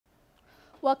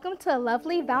Welcome to a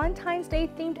lovely Valentine's Day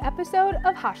themed episode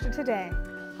of Hofstra Today.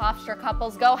 Hofstra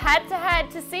couples go head to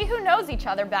head to see who knows each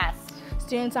other best.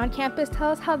 Students on campus tell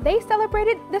us how they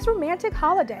celebrated this romantic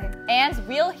holiday. And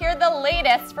we'll hear the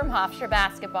latest from Hofstra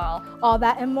basketball. All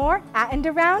that and more at and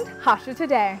around Hofstra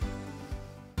Today.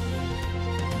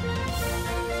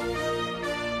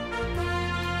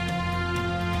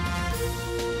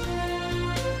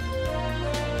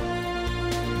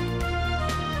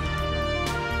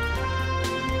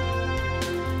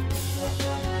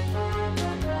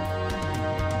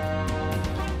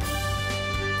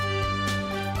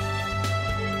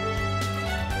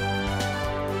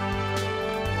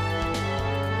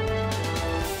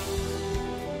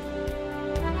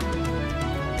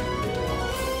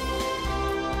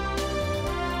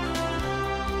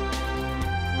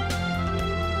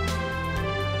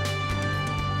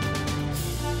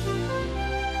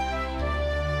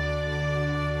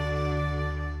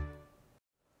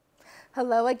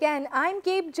 Hello again, I'm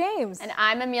Gabe James. And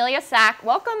I'm Amelia Sack.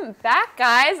 Welcome back,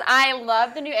 guys. I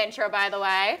love the new intro, by the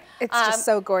way. It's just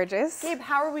so gorgeous. Gabe,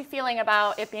 how are we feeling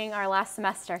about it being our last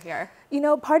semester here? You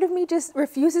know, part of me just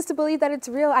refuses to believe that it's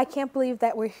real. I can't believe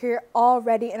that we're here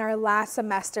already in our last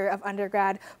semester of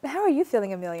undergrad. But how are you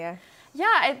feeling, Amelia?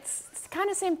 Yeah, it's kind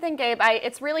of same thing, Gabe.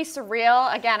 It's really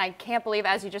surreal. Again, I can't believe,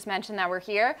 as you just mentioned, that we're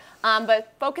here.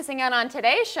 But focusing in on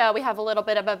today's show, we have a little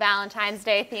bit of a Valentine's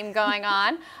Day theme going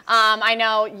on. I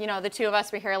know, the two of us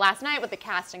were here last night with the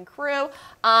cast and crew.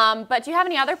 But do you have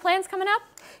any other plans coming up?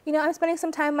 You know, I'm spending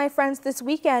some time with my friends this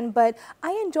weekend, but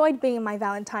I enjoyed being my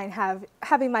Valentine,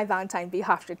 having my Valentine be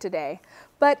Hofstra today.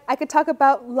 But I could talk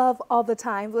about love all the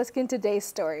time. Let's get into today's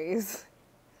stories.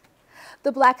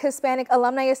 The Black Hispanic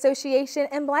Alumni Association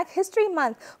and Black History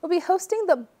Month will be hosting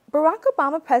the Barack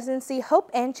Obama Presidency Hope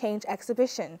and Change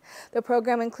exhibition. The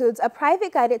program includes a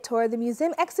private guided tour of the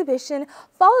museum exhibition,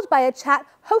 followed by a chat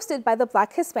hosted by the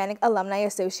Black Hispanic Alumni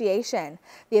Association.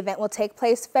 The event will take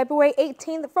place February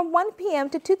 18th from 1 p.m.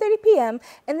 to 2:30 p.m.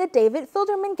 in the David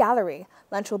Filderman Gallery.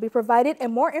 Lunch will be provided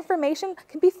and more information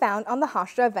can be found on the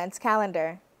Hofstra events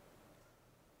calendar.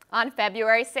 On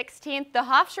February 16th, the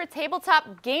Hofstra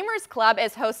Tabletop Gamers Club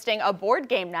is hosting a board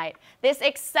game night. This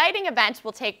exciting event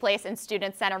will take place in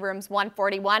Student Center rooms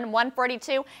 141,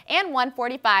 142, and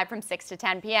 145 from 6 to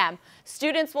 10 p.m.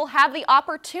 Students will have the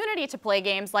opportunity to play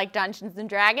games like Dungeons &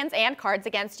 Dragons and Cards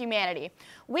Against Humanity.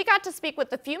 We got to speak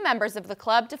with a few members of the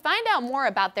club to find out more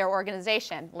about their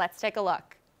organization. Let's take a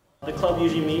look. The club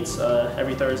usually meets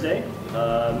every Thursday,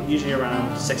 usually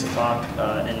around 6 o'clock,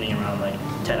 ending around like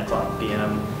 10 o'clock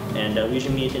p.m. And we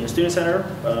usually meet in the Student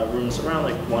Center, rooms around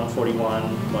like 141,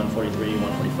 143,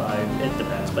 145, it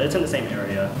depends, but it's in the same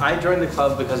area. I joined the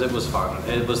club because it was fun.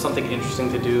 It was something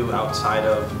interesting to do outside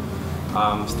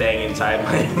of staying inside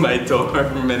my dorm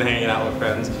and hanging out with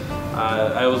friends.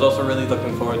 I was also really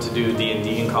looking forward to do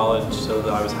D&D in college, so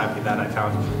I was happy that I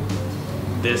found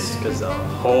this because a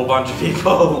whole bunch of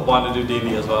people want to do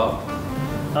D&D as well.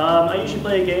 I usually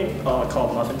play a game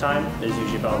called Muffin Time. It's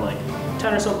usually about like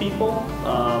 10 or so people.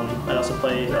 I also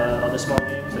play other small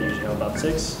games. I usually have about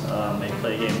 6. I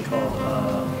play a game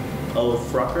called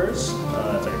Fruckers.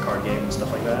 It's like a card game and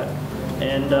stuff like that.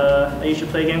 And I usually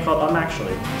play a game called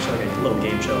Actually. It's like a little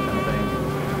game show kind of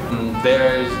thing.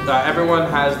 There's everyone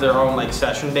has their own like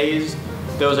session days.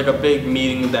 There was like a big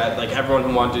meeting that like everyone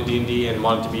who wanted to do D&D and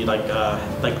wanted to be like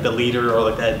the leader or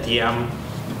like the DM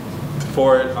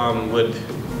for it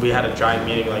we had a giant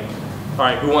meeting like, all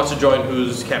right, who wants to join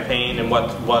whose campaign and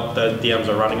what the DMs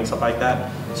are running and stuff like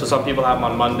that. So some people have them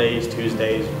on Mondays,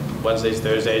 Tuesdays, Wednesdays,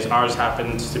 Thursdays. Ours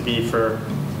happens to be for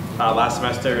last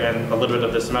semester and a little bit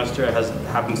of this semester. It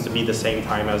happens to be the same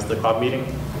time as the club meeting.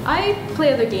 I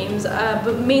play other games,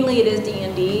 but mainly it is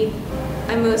D&D.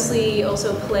 I mostly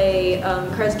also play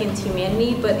Cards Against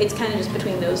Humanity, but it's kind of just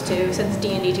between those two since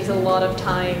D&D takes a lot of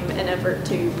time and effort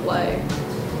to play.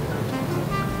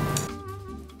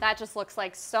 That just looks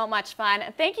like so much fun.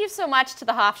 Thank you so much to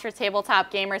the Hofstra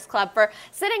Tabletop Gamers Club for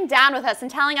sitting down with us and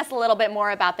telling us a little bit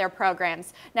more about their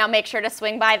programs. Now make sure to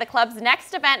swing by the club's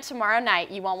next event tomorrow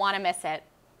night. You won't want to miss it.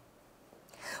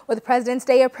 With President's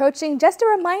Day approaching, just a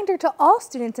reminder to all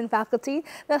students and faculty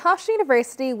that Hofstra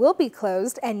University will be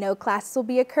closed and no classes will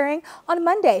be occurring on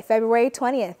Monday, February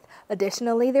 20th.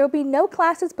 Additionally, there will be no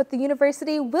classes, but the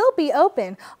university will be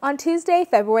open on Tuesday,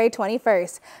 February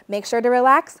 21st. Make sure to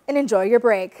relax and enjoy your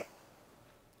break.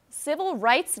 Civil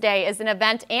Rights Day is an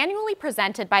event annually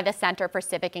presented by the Center for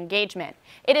Civic Engagement.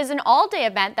 It is an all-day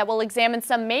event that will examine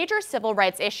some major civil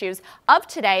rights issues of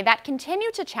today that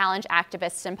continue to challenge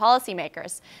activists and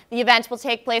policymakers. The event will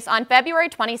take place on February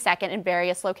 22nd in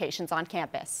various locations on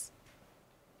campus.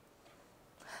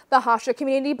 The Hofstra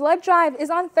Community Blood Drive is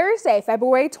on Thursday,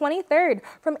 February 23rd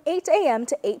from 8 a.m.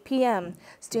 to 8 p.m.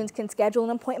 Students can schedule an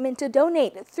appointment to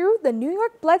donate through the New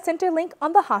York Blood Center link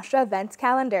on the Hofstra events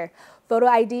calendar. Photo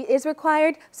ID is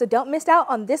required, so don't miss out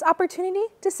on this opportunity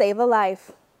to save a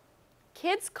life.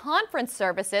 Kids Conference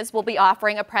Services will be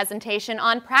offering a presentation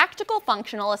on practical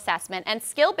functional assessment and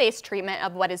skill-based treatment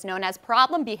of what is known as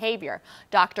problem behavior.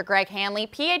 Dr. Greg Hanley,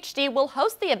 PhD, will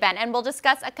host the event and will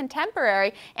discuss a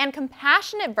contemporary and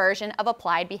compassionate version of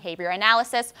applied behavior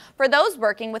analysis for those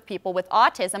working with people with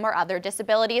autism or other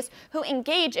disabilities who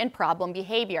engage in problem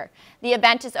behavior. The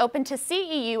event is open to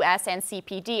CEUS and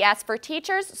CPDS for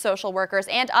teachers, social workers,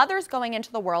 and others going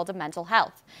into the world of mental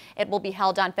health. It will be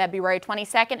held on February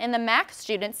 22nd in the Mac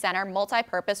Student Center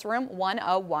Multipurpose Room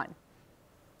 101.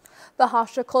 The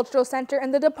Hofstra Cultural Center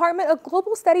and the Department of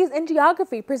Global Studies and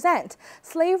Geography present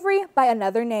Slavery by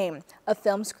Another Name, a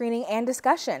film screening and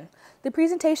discussion. The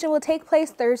presentation will take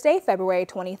place Thursday, February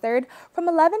 23rd from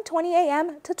 11:20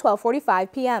 a.m. to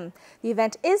 12:45 p.m. The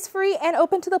event is free and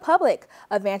open to the public.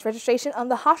 Advance registration on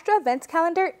the Hofstra events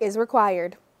calendar is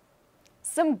required.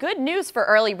 Some good news for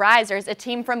early risers. A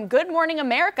team from Good Morning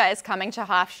America is coming to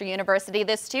Hofstra University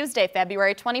this Tuesday,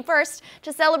 February 21st,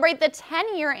 to celebrate the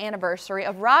 10-year anniversary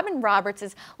of Robin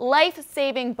Roberts'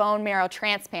 life-saving bone marrow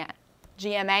transplant.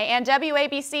 GMA and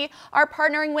WABC are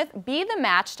partnering with Be the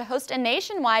Match to host a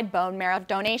nationwide bone marrow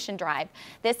donation drive.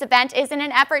 This event is in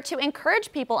an effort to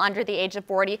encourage people under the age of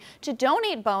 40 to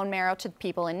donate bone marrow to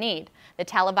people in need. The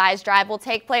televised drive will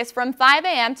take place from 5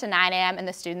 a.m. to 9 a.m. in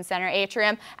the Student Center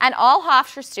atrium, and all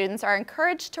Hofstra students are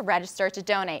encouraged to register to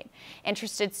donate.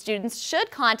 Interested students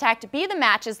should contact Be the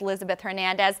Match's Elizabeth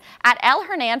Hernandez at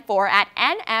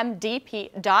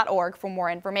lhernan4@nmdp.org for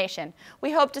more information.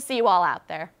 We hope to see you all out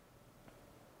there.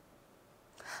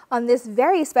 On this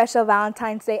very special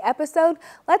Valentine's Day episode,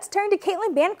 let's turn to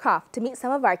Caitlin Bancroft to meet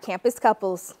some of our campus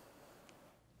couples.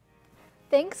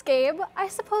 Thanks, Gabe. I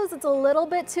suppose it's a little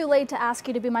bit too late to ask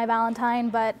you to be my Valentine,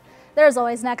 but there's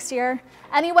always next year.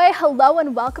 Anyway, hello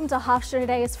and welcome to Hofstra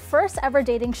Today's first ever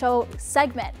dating show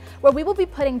segment, where we will be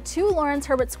putting two Lawrence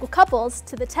Herbert School couples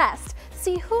to the test,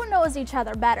 see who knows each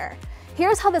other better.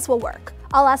 Here's how this will work.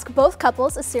 I'll ask both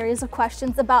couples a series of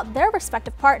questions about their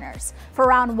respective partners. For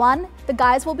round one, the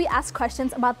guys will be asked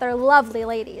questions about their lovely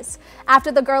ladies.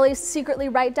 After the girlies secretly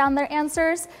write down their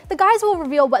answers, the guys will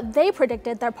reveal what they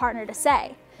predicted their partner to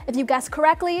say. If you guess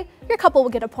correctly, your couple will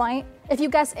get a point. If you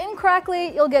guess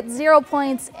incorrectly, you'll get 0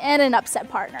 points and an upset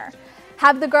partner.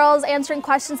 Have the girls answering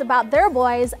questions about their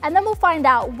boys, and then we'll find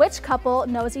out which couple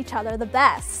knows each other the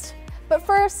best. But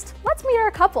first, let's meet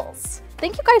our couples.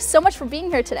 Thank you guys so much for being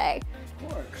here today.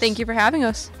 Thank you for having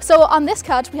us. So on this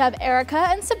couch, we have Erica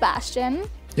and Sebastian.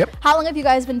 Yep. How long have you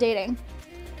guys been dating?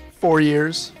 4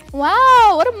 years.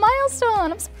 Wow, what a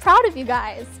milestone. I'm so proud of you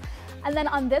guys. And then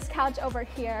on this couch over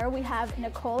here, we have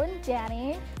Nicole and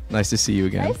Danny. Nice to see you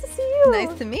again. Nice to see you.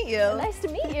 Nice to meet you. Nice to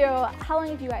meet you. How long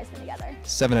have you guys been together?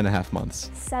 7.5 months.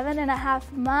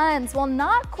 7.5 months. Well,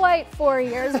 not quite 4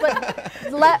 years, but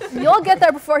you'll get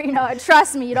there before you know it.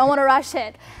 Trust me, you don't want to rush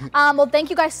it. Well, thank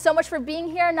you guys so much for being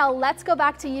here. Now let's go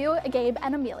back to you, Gabe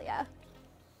and Amelia.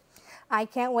 I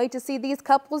can't wait to see these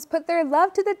couples put their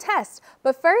love to the test.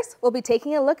 But first, we'll be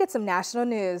taking a look at some national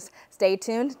news. Stay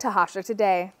tuned to Hofstra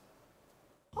Today.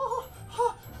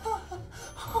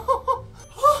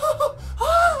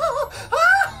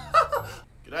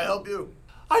 Can I help you?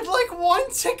 I'd like 1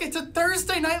 ticket to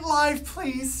Thursday Night Live,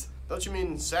 please. Don't you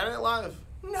mean Saturday Night Live?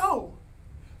 No.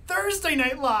 Thursday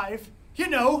Night Live. You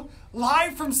know,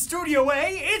 live from Studio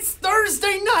A, it's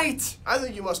Thursday night. I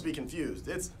think you must be confused.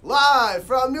 It's live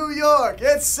from New York.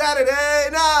 It's Saturday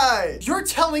night. You're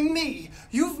telling me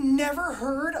you've never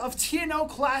heard of TNL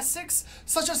classics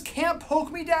such as Can't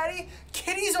Poke Me Daddy,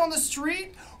 Kitties on the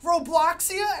Street,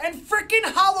 Robloxia, and frickin'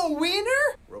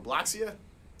 Halloweener? Robloxia?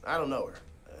 I don't know her.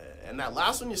 And that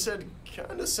last one you said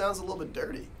kinda sounds a little bit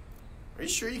dirty. Are you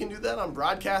sure you can do that on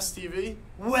broadcast TV?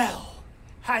 Well,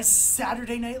 has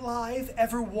Saturday Night Live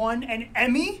ever won an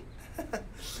Emmy?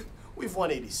 We've won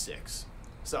 86.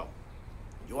 So,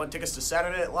 you want tickets to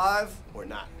Saturday Night Live or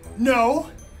not?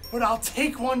 No, but I'll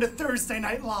take one to Thursday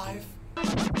Night Live.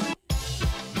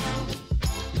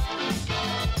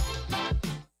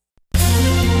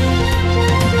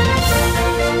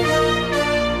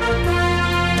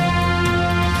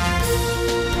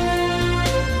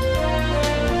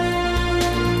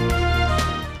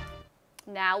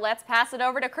 Now let's pass it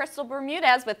over to Crystal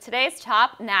Bermudez with today's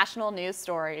top national news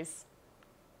stories.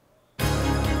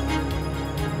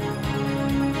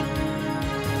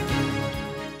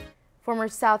 Former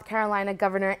South Carolina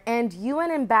Governor and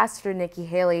UN Ambassador Nikki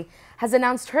Haley has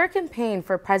announced her campaign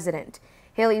for president.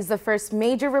 Haley is the first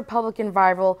major Republican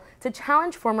rival to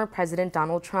challenge former President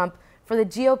Donald Trump for the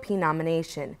GOP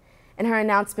nomination. In her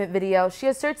announcement video, she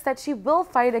asserts that she will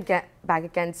fight back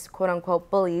against quote-unquote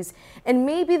bullies and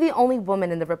may be the only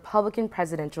woman in the Republican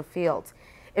presidential field.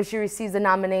 If she receives the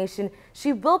nomination,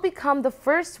 she will become the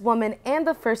first woman and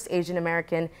the first Asian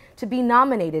American to be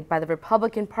nominated by the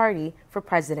Republican Party for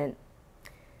president.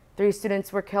 3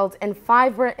 students were killed and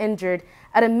 5 were injured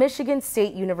at a Michigan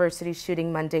State University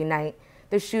shooting Monday night.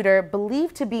 The shooter,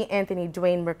 believed to be Anthony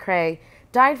Dwayne McCrae,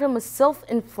 died from a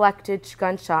self-inflicted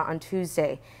gunshot on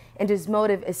Tuesday, and his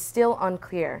motive is still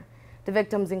unclear. The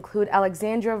victims include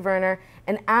Alexandra Verner,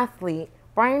 an athlete,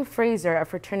 Brian Fraser, a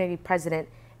fraternity president,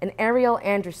 and Ariel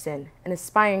Anderson, an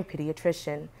aspiring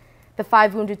pediatrician. The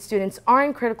 5 wounded students are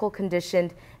in critical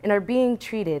condition and are being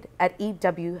treated at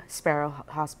E.W. Sparrow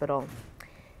Hospital.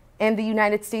 And the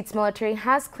United States military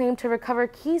has claimed to recover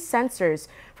key sensors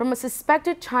from a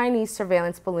suspected Chinese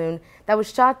surveillance balloon that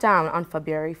was shot down on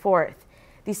February 4th.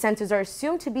 These sensors are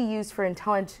assumed to be used for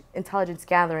intelligence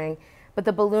gathering, but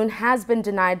the balloon has been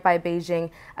denied by Beijing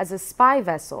as a spy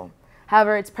vessel.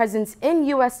 However, its presence in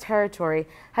U.S. territory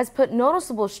has put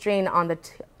noticeable strain on the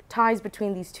ties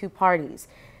between these two parties.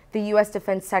 The U.S.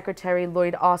 Defense Secretary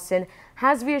Lloyd Austin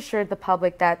has reassured the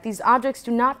public that these objects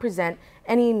do not present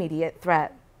any immediate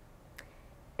threat.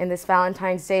 In this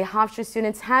Valentine's Day, Hofstra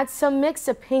students had some mixed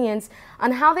opinions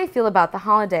on how they feel about the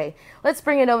holiday. Let's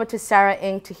bring it over to Sarah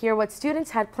Ng to hear what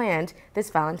students had planned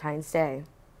this Valentine's Day.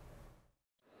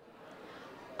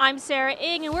 I'm Sarah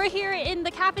Ng, and we're here in the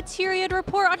cafeteria to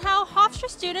report on how Hofstra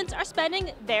students are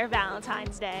spending their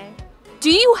Valentine's Day.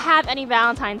 Do you have any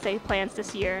Valentine's Day plans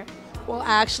this year? Well,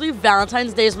 actually,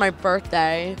 Valentine's Day is my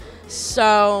birthday,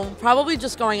 so probably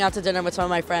just going out to dinner with some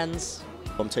of my friends.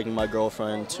 I'm taking my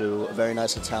girlfriend to a very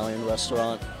nice Italian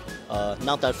restaurant,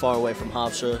 not that far away from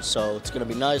Hofstra, so it's going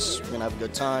to be nice. We're going to have a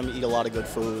good time, eat a lot of good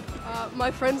food. My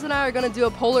friends and I are going to do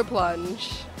a polar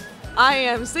plunge. I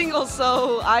am single,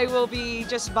 so I will be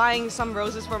just buying some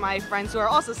roses for my friends who are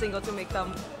also single to make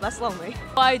them less lonely.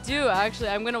 Well, I do, actually.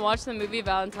 I'm going to watch the movie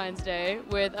Valentine's Day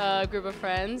with a group of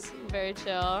friends. Very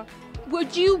chill.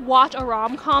 Would you watch a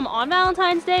rom-com on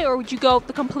Valentine's Day, or would you go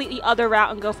the completely other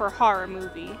route and go for a horror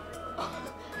movie?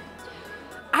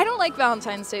 I don't like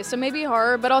Valentine's Day, so maybe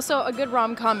horror, but also a good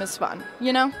rom-com is fun,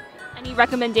 you know? Any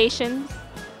recommendations?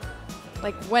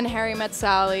 Like When Harry Met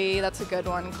Sally, that's a good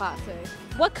one, classic.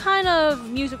 What kind of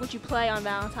music would you play on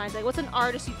Valentine's Day? What's an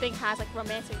artist you think has like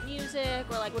romantic music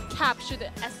or like would capture the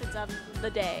essence of the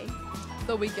day?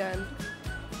 The Weeknd.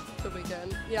 The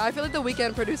Weeknd. Yeah, I feel like The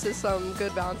Weeknd produces some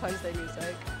good Valentine's Day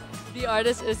music. The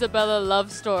artist Isabella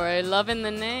Love Story, Love in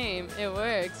the Name. It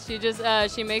works. She just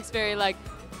she makes very like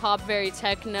pop, very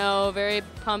techno, very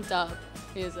pumped up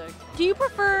music. Do you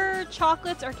prefer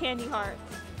chocolates or candy hearts?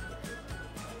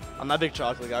 I'm not a big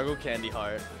chocolate guy. I'll go candy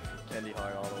heart. Candy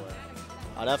heart all the way.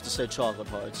 I'd have to say chocolate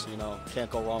hearts, you know.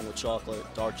 Can't go wrong with chocolate.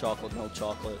 Dark chocolate, milk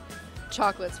chocolate.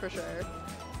 Chocolates for sure.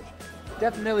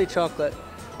 Definitely chocolate.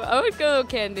 I would go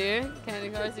candy.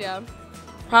 Candy hearts, yeah.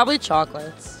 Probably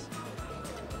chocolates.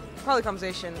 Probably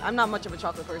conversation. I'm not much of a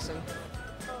chocolate person.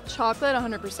 Chocolate,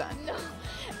 100%. No.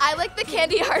 I like the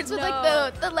candy hearts with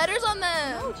like the letters on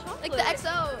them. No, chocolate. Like the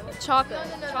XO. Chocolate.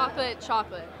 No. Chocolate,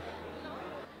 chocolate.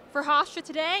 For Hofstra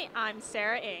Today, I'm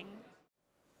Sarah Ng.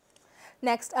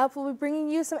 Next up, we'll be bringing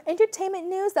you some entertainment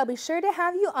news that'll be sure to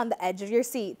have you on the edge of your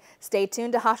seat. Stay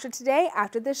tuned to Hofstra Today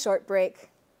after this short break.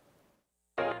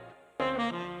 Hey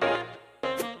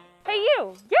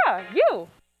you! Yeah, you!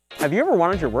 Have you ever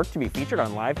wanted your work to be featured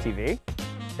on live TV?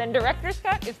 Then Director's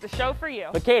Cut is the show for you.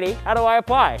 But Katie, how do I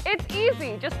apply? It's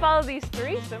easy. Just follow these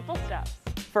 3 simple steps.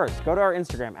 First, go to our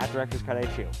Instagram at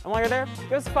DirectorsCutHU. And while you're there,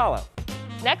 give us a follow.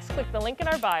 Next, click the link in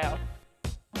our bio.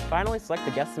 Finally, select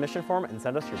the guest submission form and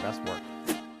send us your best work.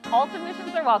 All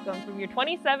submissions are welcome, from your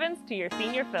 27s to your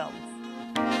senior films.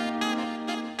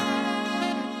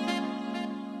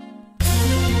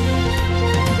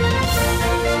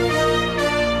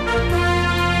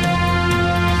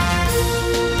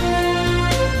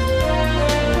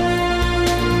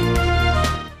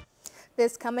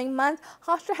 This coming month,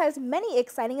 Hofstra has many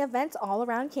exciting events all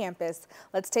around campus.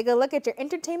 Let's take a look at your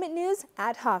entertainment news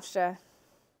at Hofstra.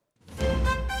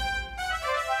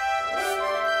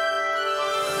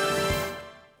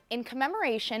 In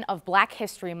commemoration of Black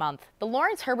History Month, the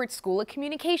Lawrence Herbert School of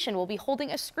Communication will be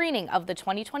holding a screening of the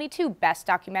 2022 Best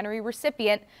Documentary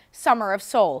recipient, Summer of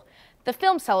Soul. The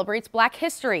film celebrates Black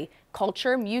history,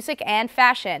 culture, music, and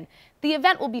fashion. The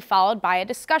event will be followed by a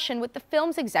discussion with the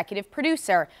film's executive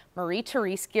producer,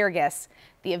 Marie-Therese Girgis.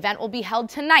 The event will be held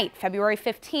tonight, February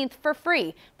 15th, for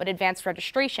free, but advanced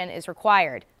registration is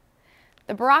required.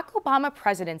 The Barack Obama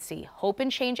Presidency Hope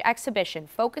and Change exhibition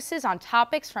focuses on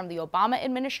topics from the Obama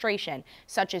administration,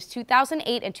 such as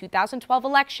 2008 and 2012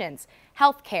 elections,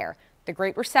 health care, the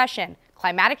Great Recession,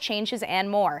 climatic changes, and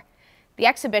more. The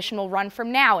exhibition will run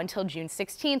from now until June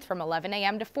 16th from 11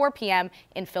 a.m. to 4 p.m.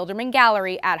 in Filderman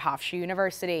Gallery at Hofstra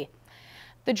University.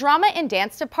 The drama and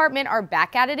dance department are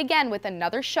back at it again with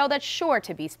another show that's sure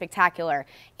to be spectacular.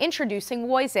 Introducing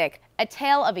Wojciech, a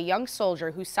tale of a young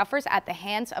soldier who suffers at the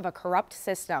hands of a corrupt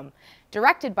system.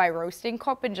 Directed by Royston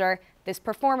Koppinger, this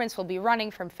performance will be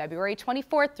running from February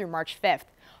 24th through March 5th.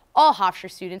 All Hofstra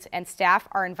students and staff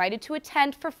are invited to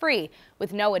attend for free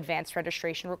with no advanced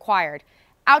registration required.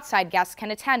 Outside guests can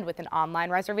attend with an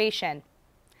online reservation.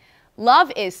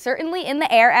 Love is certainly in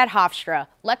the air at Hofstra.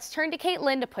 Let's turn to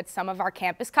Caitlin to put some of our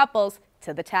campus couples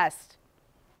to the test.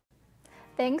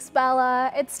 Thanks,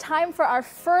 Bella. It's time for our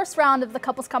first round of the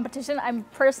couples competition. I'm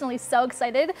personally so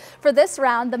excited. For this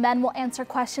round, the men will answer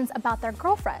questions about their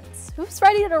girlfriends. Who's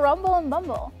ready to rumble and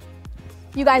bumble?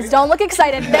 You guys don't look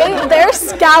excited. They're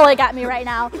scowling at me right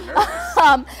now.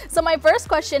 So my first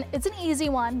question, it's an easy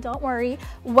one, don't worry.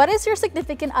 What is your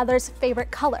significant other's favorite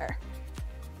color?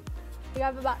 You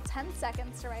have about 10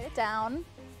 seconds to write it down.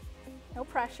 No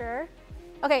pressure.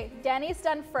 Okay, Danny's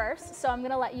done first, so I'm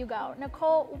gonna let you go.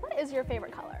 Nicole, what is your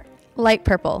favorite color? Light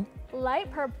purple. Light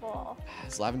purple.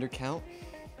 Does lavender count?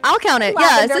 I'll count it.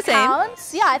 Lavender Yeah, it's the same.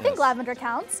 Counts. Yeah, I think lavender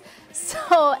counts.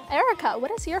 So, Erica,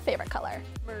 what is your favorite color?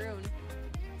 Maroon.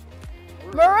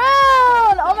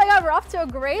 Maroon! Oh my God, we're off to a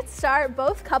great start.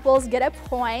 Both couples get a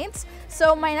point.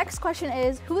 So my next question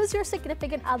is, who is your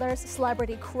significant other's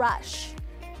celebrity crush?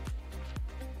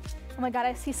 Oh my God,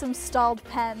 I see some stalled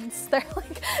pens. They're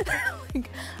like,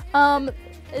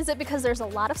 is it because there's a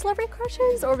lot of celebrity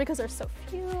crushes or because there's so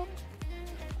few?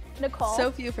 Nicole?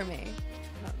 So few for me.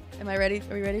 Am I ready?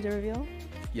 Are we ready to reveal?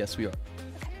 Yes, we are.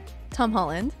 Tom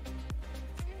Holland.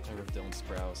 I wrote Dylan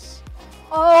Sprouse.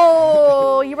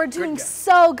 Oh, you were doing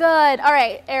so good. All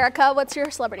right, Erica, what's your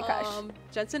celebrity crush?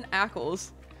 Jensen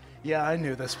Ackles. Yeah, I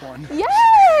knew this one. Yay!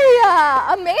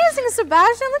 Amazing,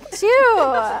 Sebastian. Look at you.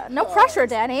 No pressure,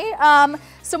 Danny.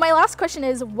 So my last question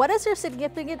is, what is your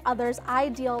significant other's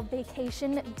ideal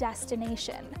vacation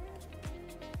destination?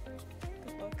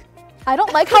 I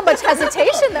don't like how much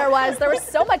hesitation there was. There was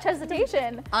so much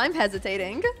hesitation. I'm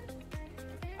hesitating.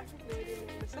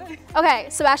 Okay,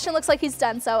 Sebastian looks like he's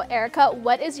done. So Erica,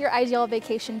 what is your ideal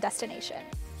vacation destination?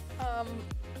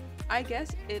 I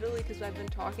guess Italy, because I've been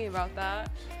talking about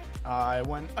that. I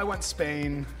went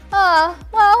Spain.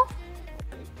 Well,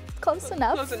 close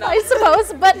enough, I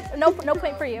suppose, but no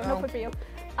point for you. No point for you.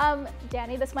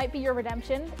 Danny, this might be your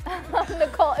redemption.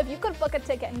 Nicole, if you could book a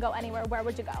ticket and go anywhere, where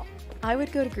would you go? I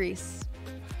would go to Greece.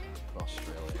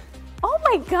 Australia. Oh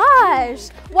my gosh.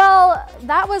 Well,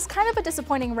 that was kind of a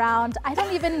disappointing round. I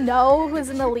don't even know who's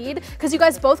in the lead because you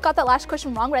guys both got that last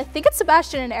question wrong, but I think it's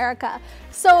Sebastian and Erica.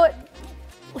 So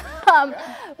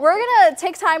we're gonna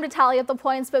take time to tally up the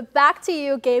points, but back to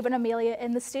you, Gabe and Amelia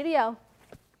in the studio.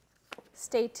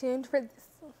 Stay tuned for this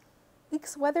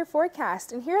week's weather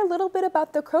forecast and hear a little bit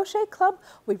about the Crochet Club.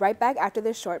 We'll be right back after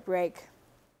this short break.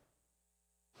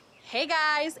 Hey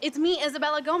guys, it's me,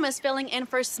 Isabella Gomez, filling in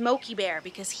for Smokey Bear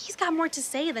because he's got more to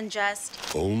say than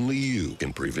just... Only you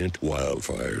can prevent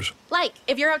wildfires. Like,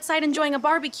 if you're outside enjoying a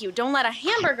barbecue, don't let a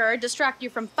hamburger distract you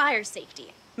from fire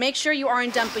safety. Make sure you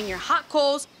aren't dumping your hot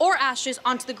coals or ashes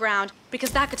onto the ground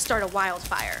because that could start a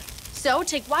wildfire. So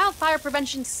take wildfire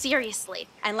prevention seriously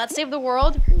and let's save the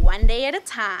world one day at a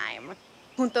time.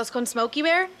 Juntos con Smokey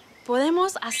Bear,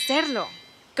 podemos hacerlo.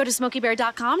 Go to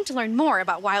smokeybear.com to learn more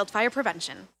about wildfire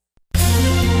prevention.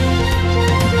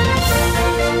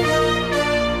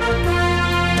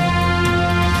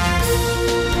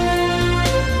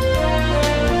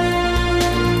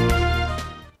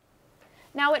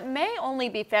 Now, it may only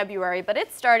be February, but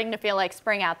it's starting to feel like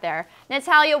spring out there.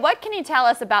 Natalia, what can you tell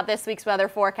us about this week's weather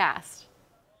forecast?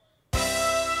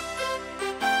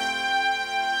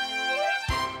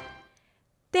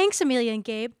 Thanks, Amelia and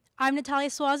Gabe. I'm Natalia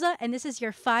Swaza, and this is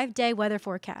your 5-day weather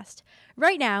forecast.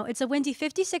 Right now, it's a windy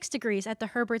 56 degrees at the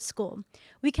Herbert School.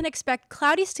 We can expect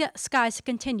cloudy skies to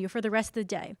continue for the rest of the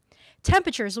day.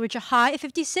 Temperatures will reach a high of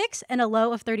 56 and a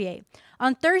low of 38.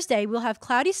 On Thursday, we'll have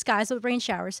cloudy skies with rain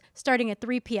showers starting at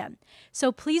 3 p.m.,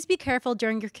 so please be careful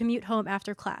during your commute home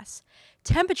after class.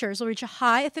 Temperatures will reach a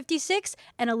high of 56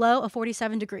 and a low of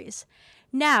 47 degrees.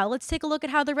 Now, let's take a look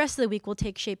at how the rest of the week will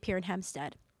take shape here in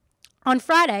Hempstead. On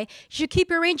Friday, you should keep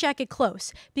your rain jacket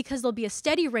close because there'll be a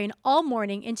steady rain all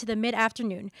morning into the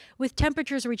mid-afternoon, with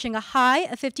temperatures reaching a high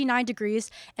of 59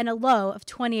 degrees and a low of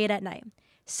 28 at night.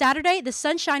 Saturday, the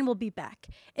sunshine will be back.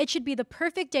 It should be the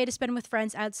perfect day to spend with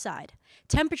friends outside.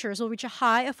 Temperatures will reach a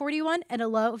high of 41 and a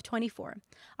low of 24.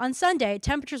 On Sunday,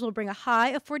 temperatures will bring a high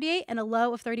of 48 and a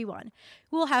low of 31.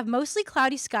 We will have mostly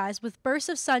cloudy skies with bursts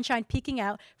of sunshine peeking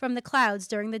out from the clouds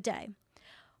during the day.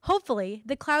 Hopefully,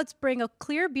 the clouds bring a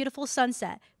clear, beautiful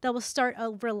sunset that will start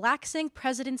a relaxing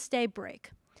President's Day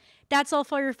break. That's all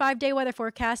for your 5-day weather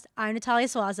forecast. I'm Natalia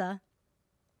Swaza.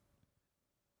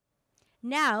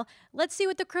 Now, let's see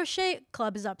what the Crochet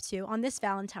Club is up to on this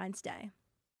Valentine's Day.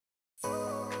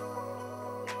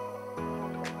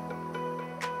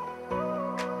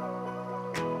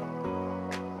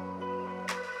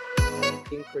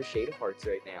 Making crocheted hearts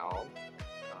right now.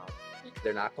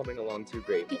 They're not coming along too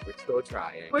great, but we're still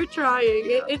trying. We're trying.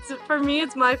 Yeah. It's for me,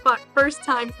 it's my first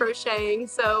time crocheting,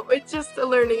 so it's just a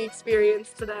learning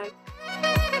experience today.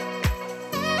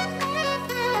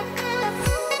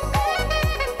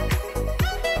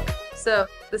 So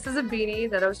this is a beanie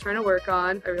that I was trying to work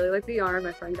on. I really like the yarn.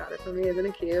 My friend got it for me. Isn't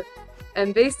it cute?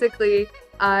 And basically,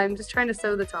 I'm just trying to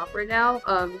sew the top right now.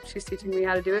 She's teaching me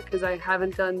how to do it because I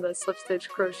haven't done the slip stitch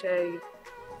crochet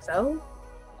sew.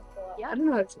 Yeah. I don't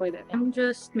know how to explain it. I'm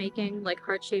just making like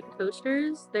heart-shaped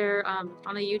coasters. They're on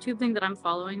a YouTube thing that I'm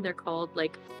following. They're called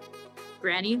like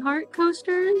granny heart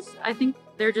coasters. I think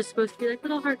they're just supposed to be like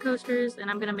little heart coasters, and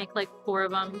I'm gonna make like 4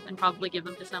 of them and probably give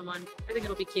them to someone. I think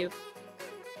it'll be cute.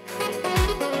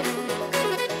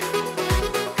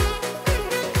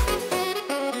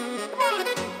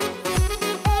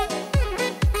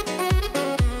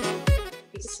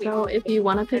 So if you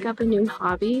want to pick up a new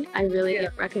hobby, I really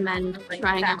recommend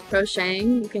trying out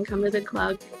crocheting. You can come to the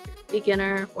club,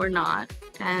 beginner or not,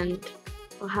 and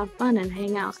we'll have fun and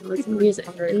hang out and listen to music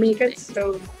and make things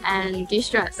and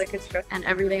de-stress and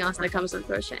everything else that comes with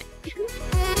crocheting.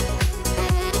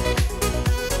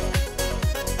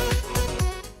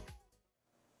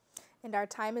 And our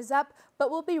time is up,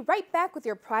 but we'll be right back with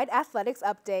your Pride Athletics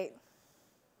update.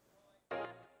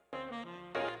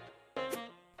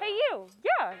 Hey you!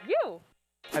 Yeah, you!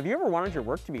 Have you ever wanted your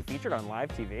work to be featured on live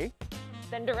TV?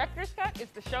 Then Director's Cut is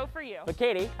the show for you. But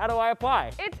Katie, how do I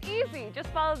apply? It's easy. Just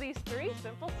follow these 3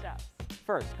 simple steps.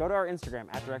 First, go to our Instagram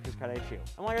at DirectorsCutHU. And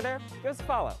while you're there, give us a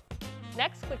follow.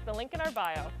 Next, click the link in our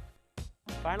bio.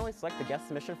 Finally, select the guest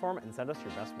submission form and send us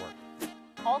your best work.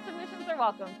 All submissions are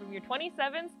welcome, from your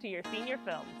 27s to your senior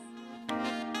films.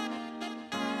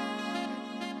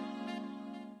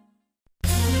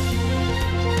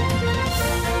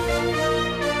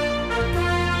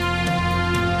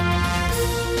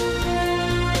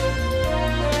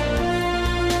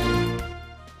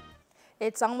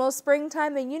 It's almost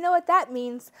springtime, and you know what that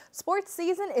means. Sports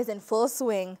season is in full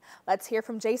swing. Let's hear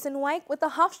from Jason White with the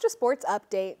Hofstra Sports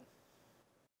Update.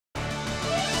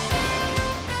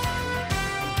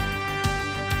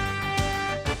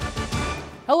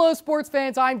 Hello sports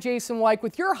fans, I'm Jason White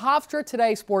with your Hofstra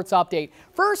Today Sports Update.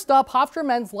 First up, Hofstra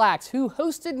men's Lax, who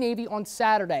hosted Navy on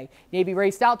Saturday. Navy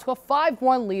raced out to a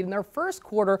 5-1 lead in their first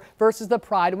quarter versus the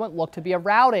Pride in what looked to be a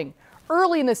routing.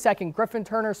 Early in the second, Griffin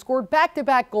Turner scored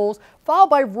back-to-back goals, followed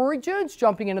by Rory Jones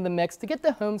jumping into the mix to get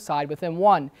the home side within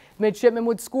 1. Midshipmen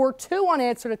would score 2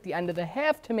 unanswered at the end of the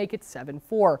half to make it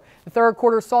 7-4. The third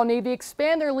quarter saw Navy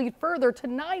expand their lead further to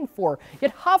 9-4,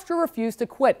 yet Hofstra refused to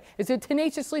quit as it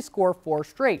tenaciously scored 4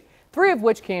 straight, 3 of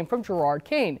which came from Gerard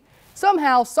Kane.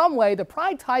 Somehow, someway, the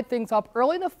Pride tied things up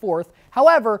early in the fourth.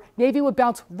 However, Navy would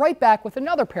bounce right back with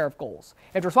another pair of goals.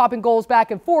 After swapping goals back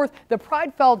and forth, the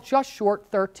Pride fell just short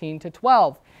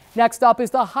 13-12. Next up is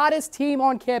the hottest team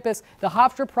on campus, the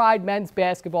Hofstra Pride men's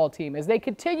basketball team, as they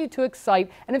continue to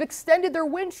excite and have extended their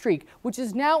win streak, which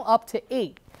is now up to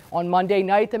 8. On Monday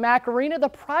night at the Mac Arena, the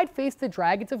Pride faced the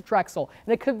Dragons of Drexel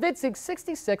in a convincing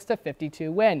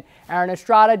 66-52 win. Aaron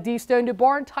Estrada, D. Stone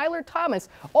DeBar, and Tyler Thomas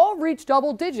all reached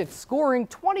double digits, scoring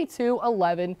 22,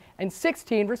 11, and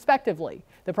 16 respectively.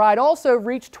 The Pride also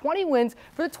reached 20 wins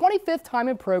for the 25th time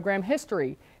in program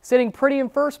history. Sitting pretty in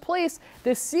first place,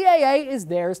 the CAA is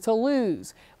theirs to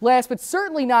lose. Last but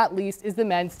certainly not least is the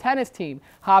men's tennis team.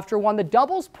 Hofstra won the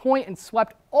doubles point and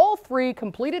swept all 3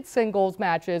 completed singles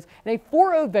matches in a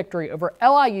 4-0 victory over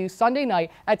LIU Sunday night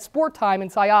at Sport Time in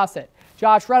Syosset.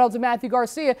 Josh Reynolds and Matthew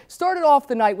Garcia started off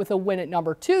the night with a win at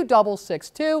number 2 doubles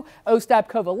 6-2. Ostap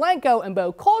Kovalenko and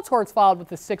Bo Coltorts followed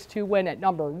with a 6-2 win at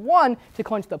number 1 to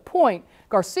clinch the point.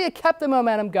 Garcia kept the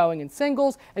momentum going in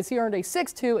singles as he earned a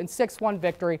 6-2 and 6-1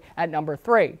 victory at number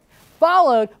 3,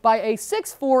 followed by a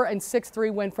 6-4 and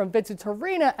 6-3 win from Vincent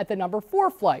Torina at the number 4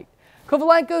 flight.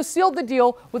 Kovalenko sealed the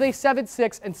deal with a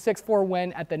 7-6 and 6-4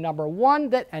 win at the number 1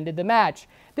 that ended the match.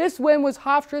 This win was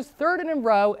Hofstra's third in a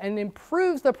row and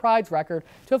improves the Pride's record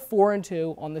to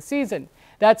 4-2 on the season.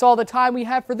 That's all the time we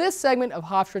have for this segment of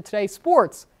Hofstra Today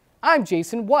Sports. I'm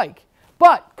Jason Wyke.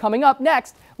 But coming up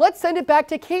next, let's send it back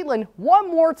to Caitlin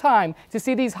one more time to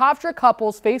see these Hofstra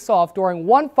couples face off during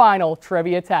one final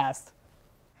trivia test.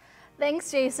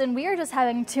 Thanks, Jason. We are just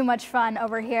having too much fun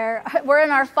over here. We're in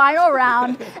our final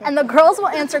round, and the girls will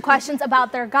answer questions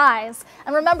about their guys.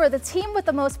 And remember, the team with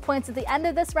the most points at the end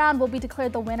of this round will be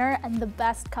declared the winner and the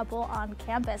best couple on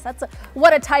campus.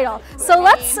 What a title. So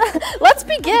let's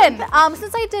begin.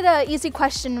 Since I did an easy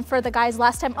question for the guys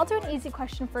last time, I'll do an easy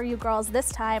question for you girls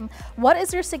this time. What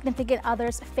is your significant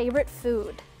other's favorite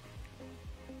food?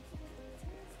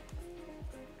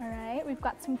 All right, we've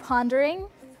got some pondering.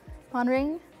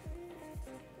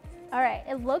 All right,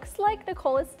 it looks like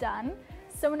Nicole is done.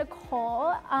 So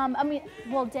Nicole,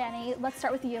 Danny, let's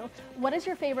start with you. What is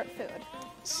your favorite food?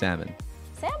 Salmon.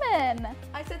 Salmon.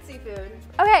 I said seafood.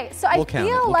 Okay, so We'll I count it,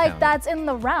 feel we'll like count it. that's in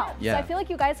the round. Yeah. So I feel like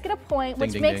you guys get a point, Ding,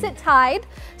 which ding, makes ding. it tied.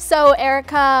 So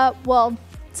Erica,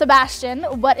 Sebastian,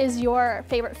 what is your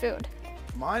favorite food?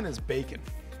 Mine is bacon.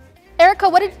 Erica,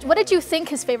 what did you think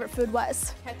his favorite food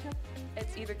was? Ketchup.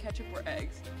 It's either ketchup or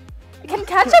eggs. Can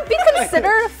ketchup be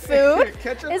considered food?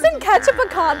 Isn't ketchup a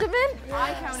condiment?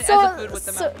 I count it as a food with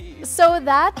the mouthpiece. So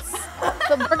that's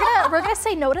we're gonna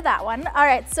say no to that one. All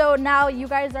right, so now you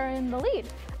guys are in the lead.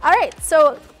 All right,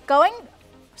 so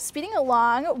speeding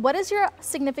along, what is your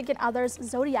significant other's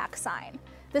zodiac sign?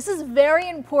 This is very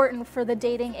important for the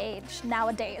dating age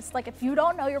nowadays. Like, if you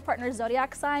don't know your partner's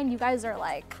zodiac sign, you guys are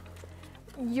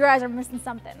missing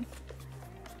something.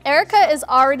 Erica is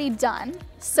already done,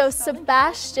 so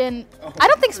Sebastian, I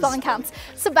don't think spelling counts.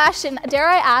 Sebastian, dare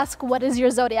I ask, what is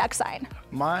your zodiac sign?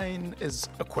 Mine is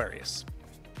Aquarius.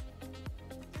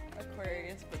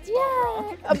 Aquarius, but spelled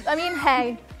wrong. I mean,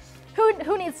 hey,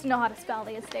 who needs to know how to spell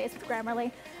these days with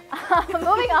Grammarly?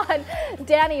 Moving on,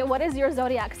 Danny, what is your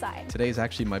zodiac sign? Today is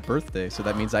actually my birthday, so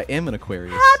that means I am an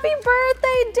Aquarius. Happy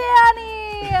birthday, Danny!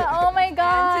 Oh my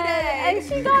God, and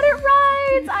she got it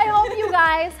right. I hope you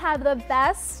guys have the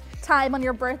best time on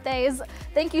your birthdays.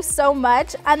 Thank you so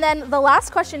much. And then the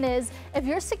last question is, if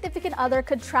your significant other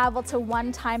could travel to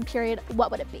one time period,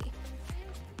 what would it be?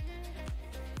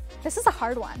 This is a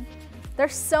hard one.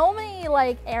 There's so many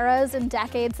eras and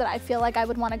decades that I feel like I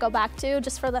would want to go back to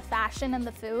just for the fashion and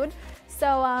the food. So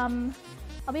I'll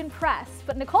be impressed.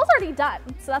 But Nicole's already done,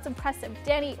 so that's impressive.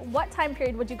 Danny, what time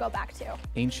period would you go back to?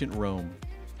 Ancient Rome.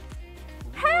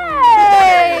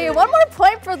 Hey, one more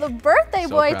point for the birthday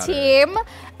boy proud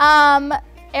of team.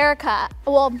 Erica,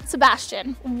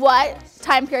 Sebastian, what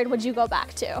time period would you go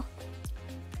back to?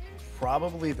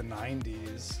 Probably the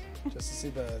 90s, just to see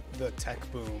the tech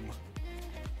boom.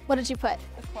 What did you put?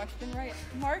 The question right,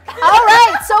 Mark? All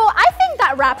right, so I think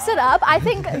that wraps it up. I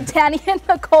think Danny and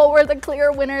Nicole were the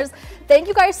clear winners. Thank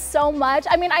you guys so much.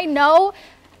 I mean, I know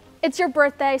it's your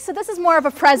birthday, so this is more of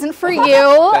a present for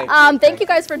you. Thank you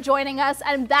guys for joining us.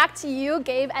 And back to you,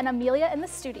 Gabe and Amelia in the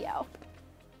studio.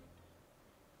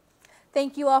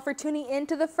 Thank you all for tuning in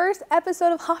to the first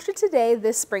episode of Hofstra Today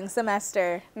this spring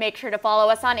semester. Make sure to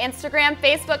follow us on Instagram,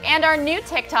 Facebook, and our new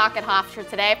TikTok at Hofstra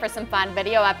Today for some fun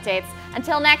video updates.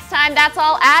 Until next time, that's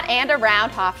all at and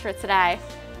around Hofstra Today.